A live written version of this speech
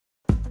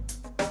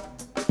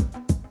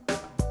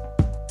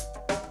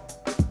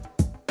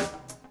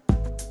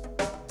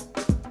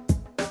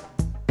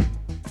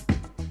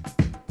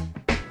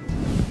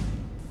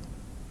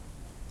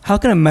How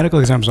can a medical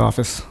examiner's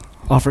office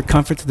offer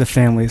comfort to the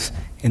families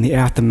in the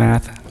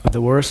aftermath of the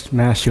worst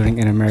mass shooting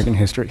in American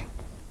history?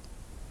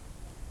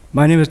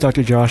 My name is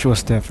Dr. Joshua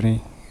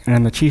Stephany, and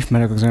I'm the Chief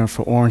Medical Examiner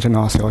for Orange and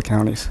Osceola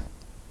counties.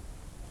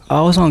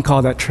 I was on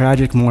call that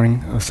tragic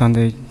morning of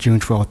Sunday, June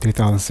 12,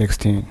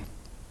 2016.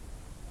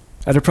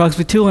 At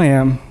approximately 2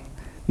 a.m.,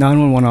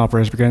 911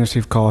 operators began to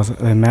receive calls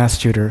of a mass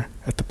shooter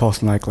at the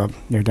Pulse Nightclub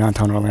near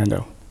downtown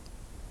Orlando.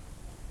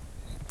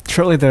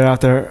 Shortly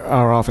thereafter,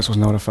 our office was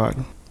notified.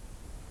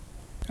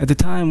 At the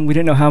time, we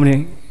didn't know how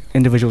many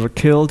individuals were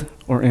killed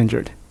or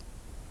injured.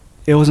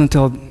 It was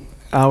until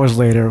hours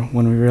later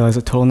when we realized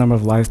the total number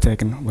of lives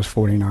taken was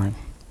 49.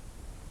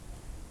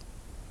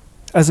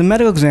 As a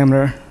medical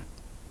examiner,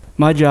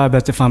 my job,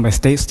 as defined by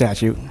state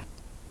statute,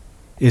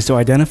 is to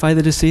identify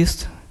the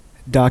deceased,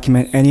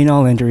 document any and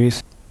all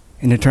injuries,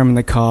 and determine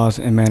the cause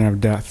and manner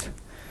of death.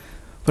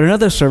 But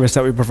another service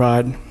that we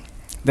provide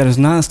that is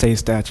not a state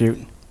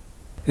statute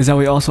is that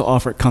we also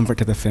offer comfort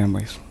to the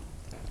families.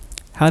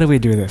 How do we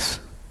do this?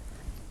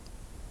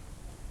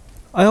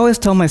 I always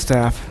tell my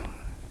staff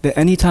that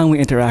any time we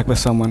interact with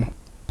someone,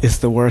 it's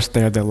the worst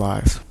day of their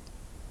lives.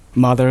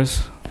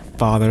 Mothers,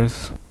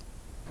 fathers,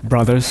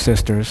 brothers,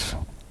 sisters,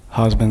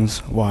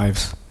 husbands,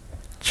 wives,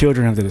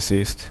 children of the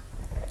deceased.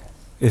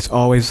 It's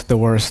always the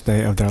worst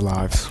day of their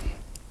lives.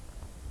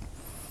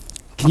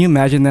 Can you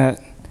imagine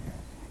that?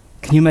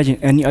 Can you imagine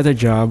any other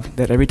job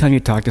that every time you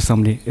talk to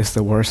somebody, it's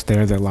the worst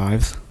day of their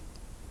lives?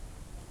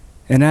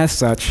 And as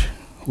such,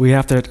 we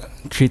have to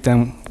treat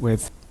them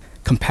with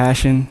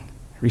compassion,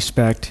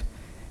 respect,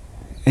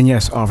 and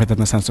yes, offer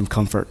them a sense of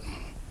comfort.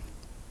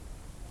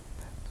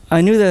 I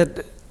knew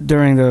that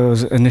during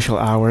those initial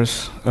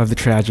hours of the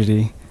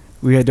tragedy,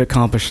 we had to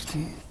accomplish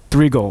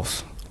 3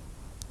 goals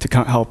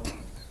to help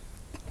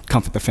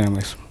comfort the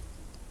families.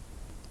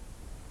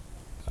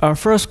 Our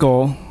first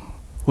goal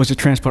was to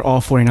transport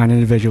all 49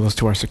 individuals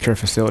to our secure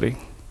facility.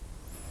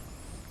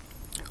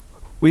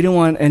 We didn't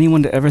want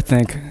anyone to ever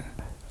think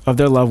of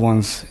their loved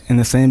ones in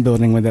the same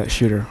building with that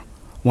shooter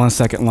 1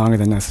 second longer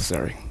than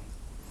necessary.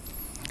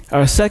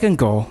 Our second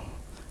goal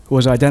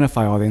was to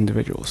identify all the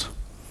individuals.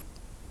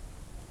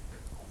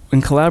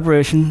 In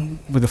collaboration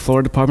with the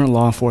Florida Department of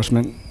Law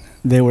Enforcement,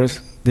 they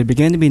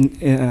began to be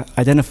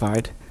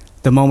identified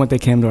the moment they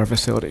came to our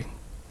facility.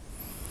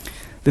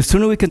 The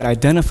sooner we could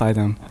identify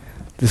them,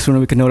 the sooner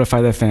we could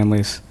notify their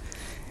families,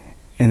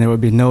 and there would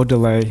be no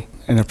delay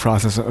in the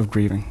process of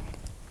grieving.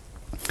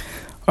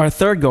 Our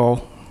third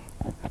goal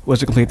was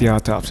to complete the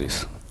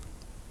autopsies.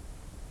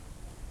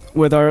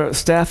 With our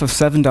staff of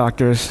 7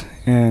 doctors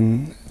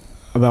and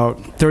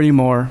about 30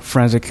 more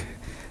forensic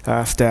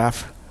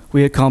staff,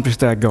 we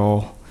accomplished that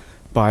goal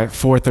by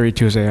 4:30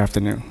 Tuesday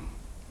afternoon.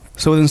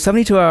 So within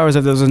 72 hours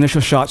of those initial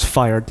shots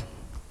fired,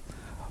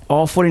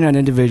 all 49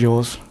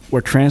 individuals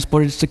were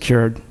transported,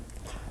 secured,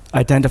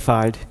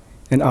 identified,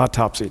 and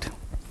autopsied.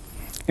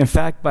 In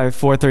fact, by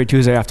 4:30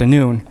 Tuesday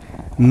afternoon,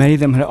 many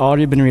of them had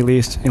already been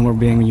released and were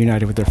being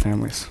reunited with their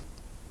families.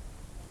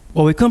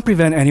 While we couldn't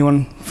prevent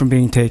anyone from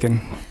being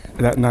taken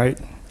that night,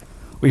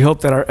 we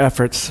hope that our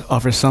efforts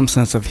offer some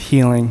sense of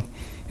healing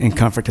and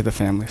comfort to the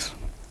families.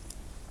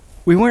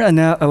 We weren't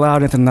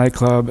allowed into the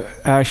nightclub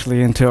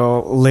actually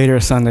until later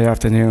Sunday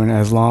afternoon,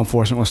 as law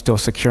enforcement was still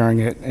securing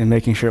it and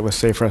making sure it was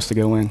safe for us to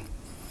go in.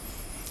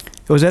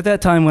 It was at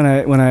that time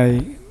when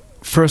I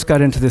first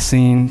got into the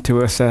scene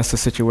to assess the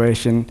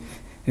situation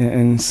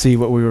and see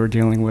what we were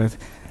dealing with,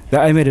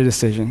 that I made a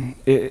decision.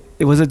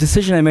 It was a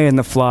decision I made on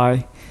the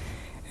fly,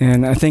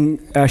 and I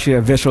think actually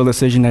a visceral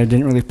decision I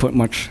didn't really put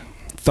much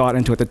thought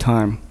into at the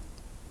time.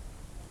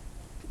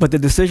 But the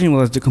decision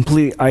was to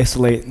completely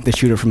isolate the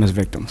shooter from his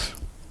victims.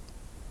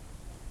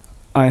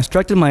 I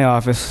instructed my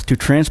office to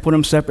transport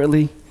him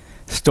separately,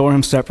 store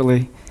him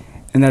separately,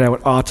 and that I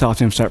would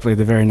autopsy him separately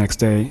the very next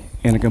day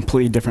in a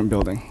completely different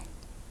building.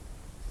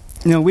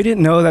 You know, we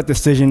didn't know that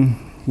decision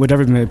would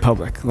ever be made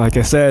public. Like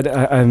I said,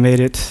 I made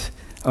it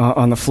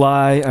on the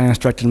fly. I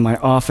instructed my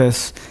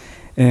office.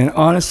 And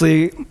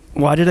honestly,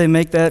 why did I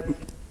make that?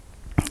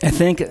 I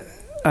think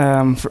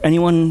for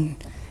anyone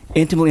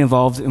intimately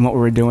involved in what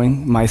we were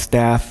doing, my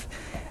staff,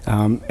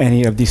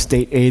 any of the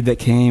state aid that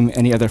came,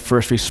 any other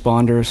first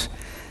responders,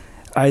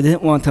 I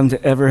didn't want them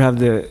to ever have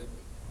the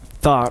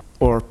thought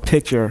or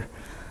picture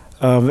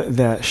of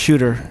that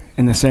shooter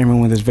in the same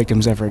room with his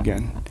victims ever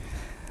again.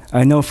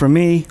 I know for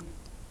me,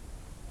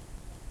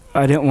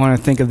 I didn't want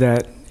to think of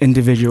that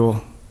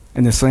individual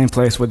in the same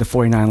place with the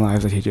 49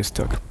 lives that he just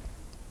took.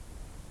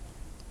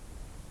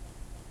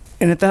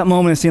 And at that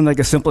moment, it seemed like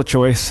a simple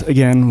choice,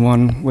 again,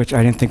 one which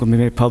I didn't think would be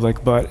made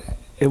public, but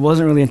it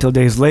wasn't really until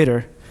days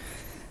later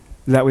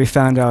that we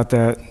found out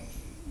that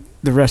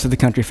the rest of the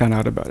country found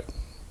out about it.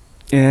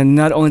 And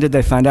not only did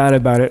they find out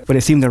about it, but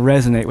it seemed to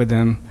resonate with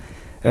them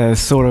as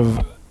sort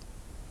of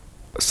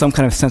some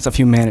kind of sense of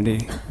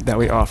humanity that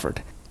we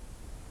offered.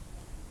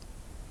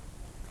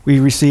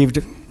 We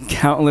received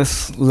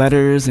countless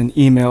letters and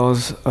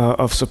emails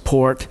of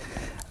support,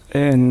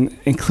 and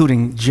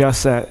including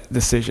just that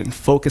decision,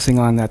 focusing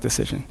on that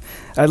decision.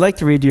 I'd like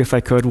to read you, if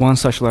I could, one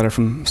such letter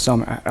from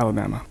Selma,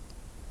 Alabama.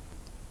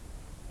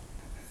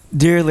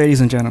 Dear ladies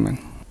and gentlemen,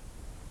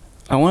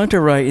 I wanted to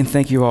write and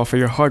thank you all for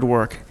your hard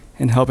work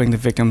in helping the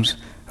victims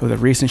of the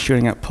recent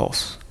shooting at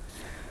Pulse.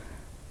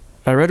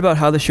 I read about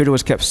how the shooter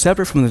was kept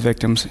separate from the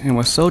victims and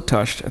was so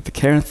touched at the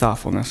care and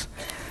thoughtfulness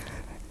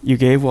you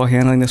gave while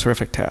handling this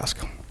horrific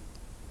task.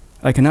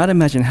 I cannot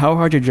imagine how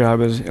hard your job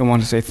is and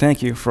want to say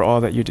thank you for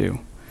all that you do.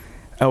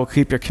 I will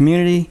keep your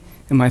community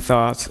in my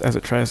thoughts as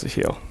it tries to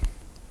heal.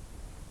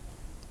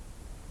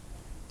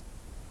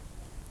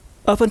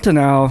 Up until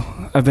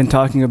now, I've been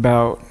talking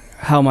about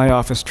how my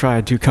office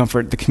tried to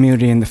comfort the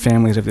community and the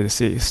families of the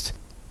deceased.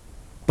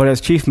 But as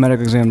chief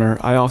medical examiner,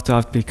 I also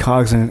have to be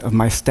cognizant of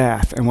my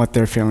staff and what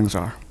their feelings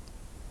are.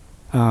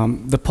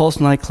 The Pulse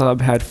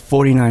Nightclub had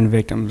 49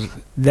 victims.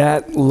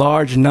 That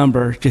large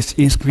number just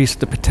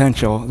increased the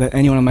potential that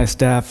anyone on my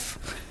staff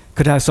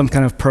could have some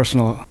kind of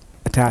personal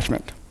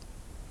attachment.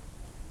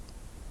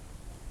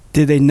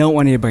 Did they know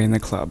anybody in the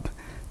club?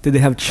 Did they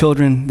have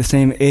children the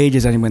same age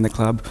as anyone in the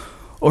club?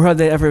 Or have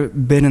they ever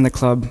been in the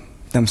club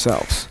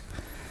themselves?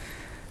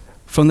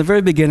 From the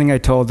very beginning, I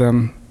told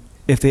them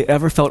if they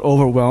ever felt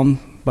overwhelmed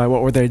by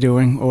what were they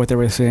doing or what they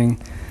were seeing,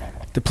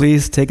 to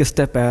please take a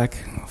step back,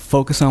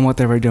 focus on what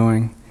they were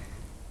doing,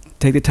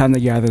 take the time to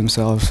gather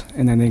themselves,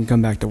 and then they can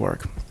come back to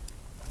work.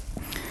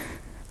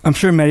 I'm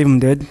sure many of them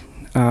did.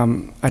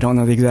 I don't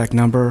know the exact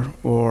number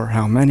or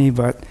how many,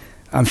 but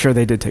I'm sure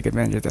they did take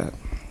advantage of that.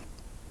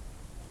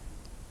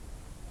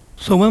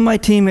 So when my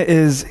team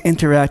is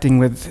interacting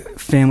with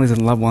families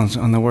and loved ones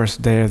on the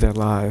worst day of their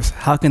lives,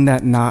 how can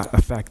that not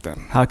affect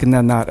them? How can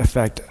that not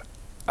affect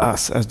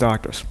us as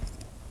doctors?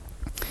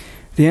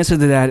 The answer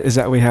to that is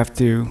that we have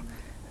to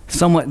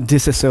somewhat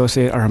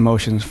disassociate our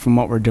emotions from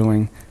what we're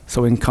doing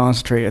so we can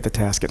concentrate at the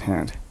task at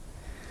hand.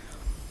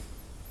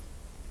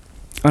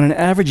 On an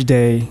average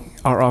day,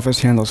 our office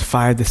handles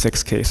 5 to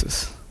 6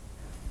 cases.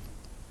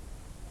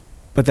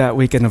 But that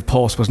weekend of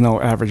Pulse was no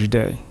average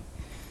day.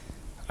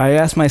 I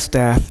asked my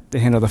staff to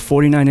handle the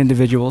 49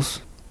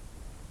 individuals,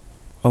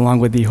 along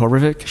with the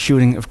horrific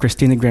shooting of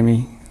Christina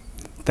Grimmie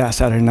that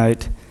Saturday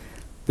night,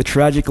 the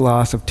tragic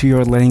loss of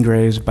 2-year-old Lenny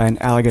Graves by an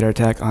alligator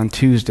attack on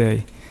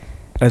Tuesday,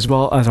 as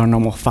well as our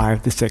normal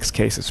 5 to 6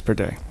 cases per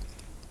day.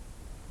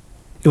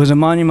 It was a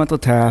monumental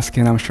task,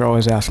 and I'm sure I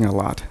was asking a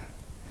lot.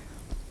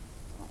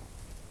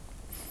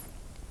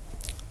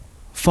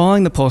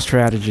 Following the Pulse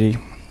strategy,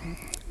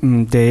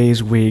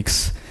 days,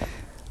 weeks,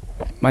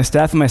 my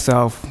staff and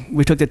myself,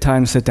 we took the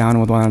time to sit down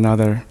with one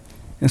another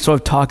and sort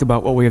of talk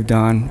about what we have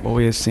done, what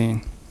we have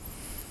seen.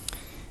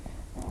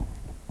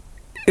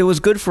 It was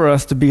good for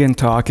us to begin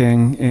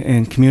talking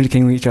and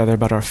communicating with each other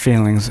about our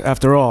feelings.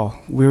 After all,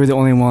 we were the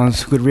only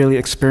ones who could really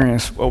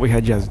experience what we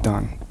had just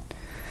done.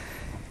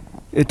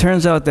 It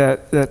turns out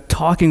that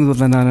talking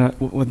with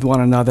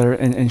one another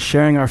and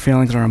sharing our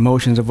feelings and our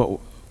emotions of what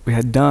we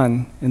had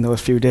done in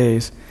those few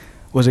days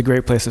was a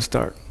great place to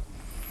start.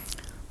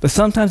 But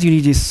sometimes you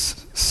need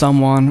just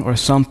someone or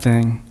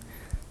something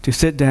to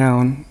sit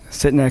down,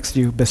 sit next to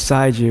you,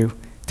 beside you,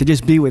 to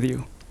just be with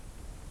you.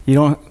 You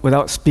don't,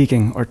 without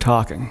speaking or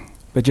talking,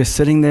 but just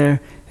sitting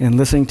there and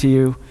listening to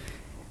you,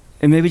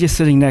 and maybe just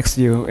sitting next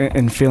to you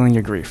and feeling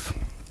your grief.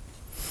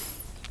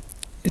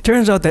 It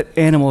turns out that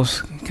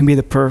animals can be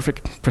the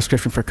perfect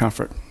prescription for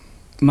comfort.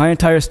 My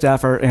entire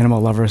staff are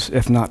animal lovers,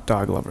 if not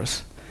dog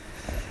lovers.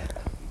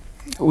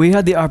 We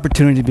had the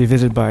opportunity to be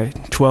visited by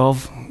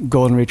 12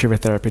 golden retriever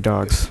therapy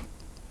dogs.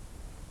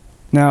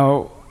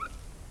 Now,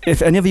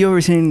 if any of you have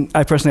ever seen,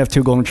 I personally have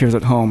 2 golden retrievers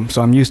at home,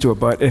 so I'm used to it,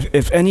 but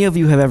if any of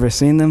you have ever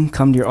seen them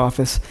come to your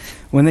office,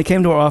 when they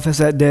came to our office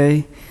that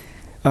day,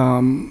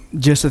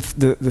 just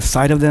the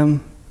sight of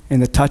them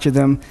and the touch of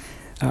them,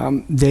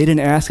 they didn't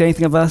ask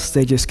anything of us.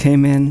 They just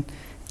came in,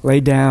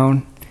 laid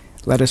down,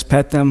 let us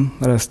pet them,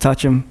 let us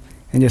touch them,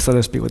 and just let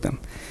us be with them.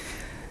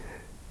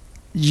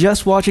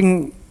 Just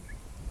watching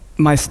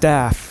my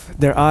staff,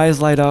 their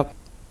eyes light up,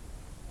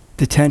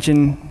 the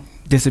tension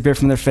disappeared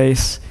from their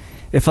face.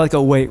 It felt like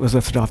a weight was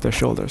lifted off their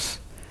shoulders.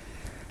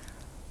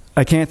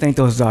 I can't thank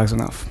those dogs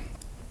enough.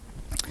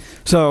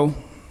 So,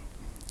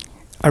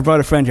 I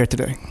brought a friend here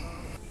today.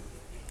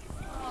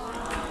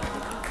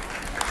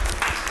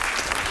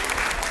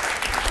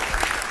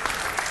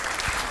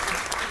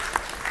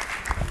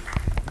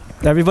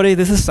 Everybody,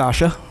 this is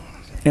Sasha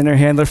and her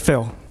handler,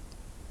 Phil.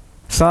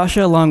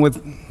 Sasha, along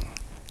with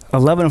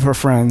 11 of her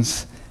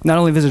friends, not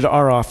only visited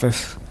our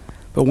office,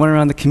 but went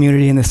around the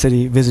community and the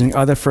city visiting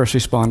other first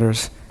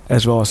responders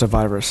as well as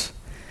survivors.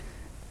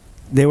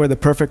 They were the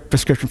perfect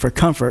prescription for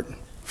comfort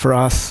for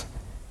us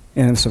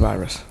and the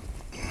survivors.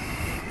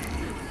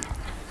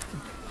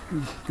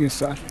 Yes,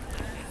 Sasha.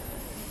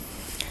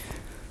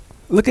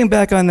 Looking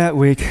back on that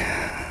week,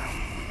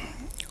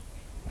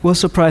 what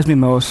surprised me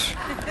most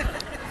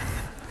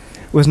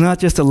was not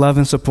just the love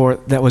and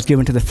support that was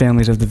given to the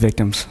families of the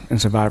victims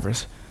and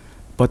survivors,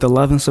 but the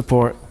love and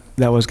support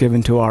that was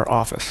given to our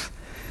office.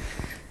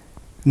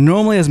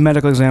 Normally, as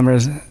medical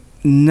examiners,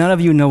 none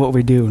of you know what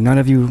we do. None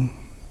of you,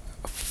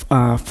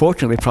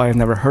 fortunately, probably have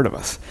never heard of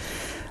us.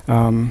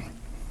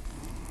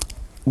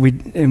 We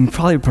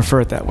probably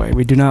prefer it that way.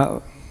 We do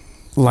not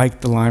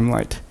like the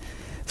limelight.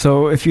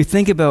 So if you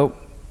think about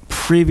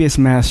previous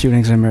mass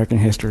shootings in American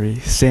history,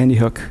 Sandy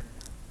Hook,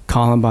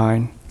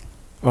 Columbine,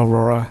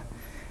 Aurora,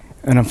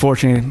 and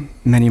unfortunately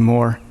many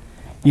more,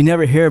 you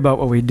never hear about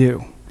what we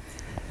do.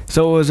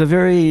 So it was a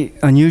very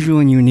unusual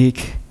and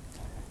unique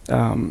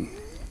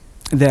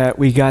that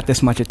we got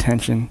this much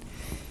attention.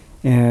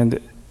 And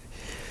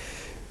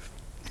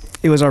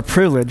it was our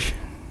privilege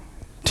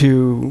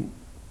to,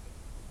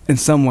 in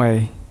some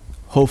way,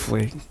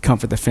 hopefully,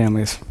 comfort the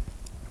families.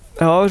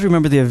 I always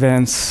remember the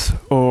events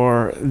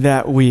or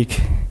that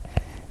week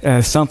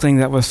as something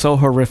that was so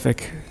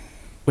horrific,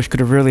 which could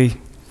have really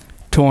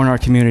torn our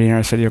community and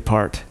our city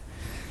apart.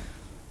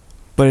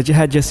 But it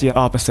had just the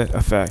opposite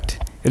effect.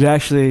 It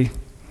actually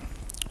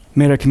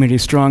made our community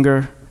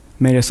stronger,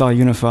 made us all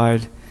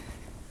unified,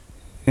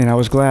 and I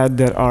was glad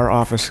that our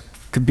office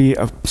could be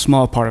a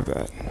small part of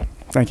that.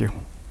 Thank you.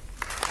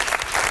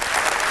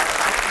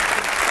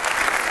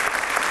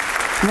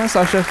 Come on,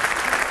 Sasha.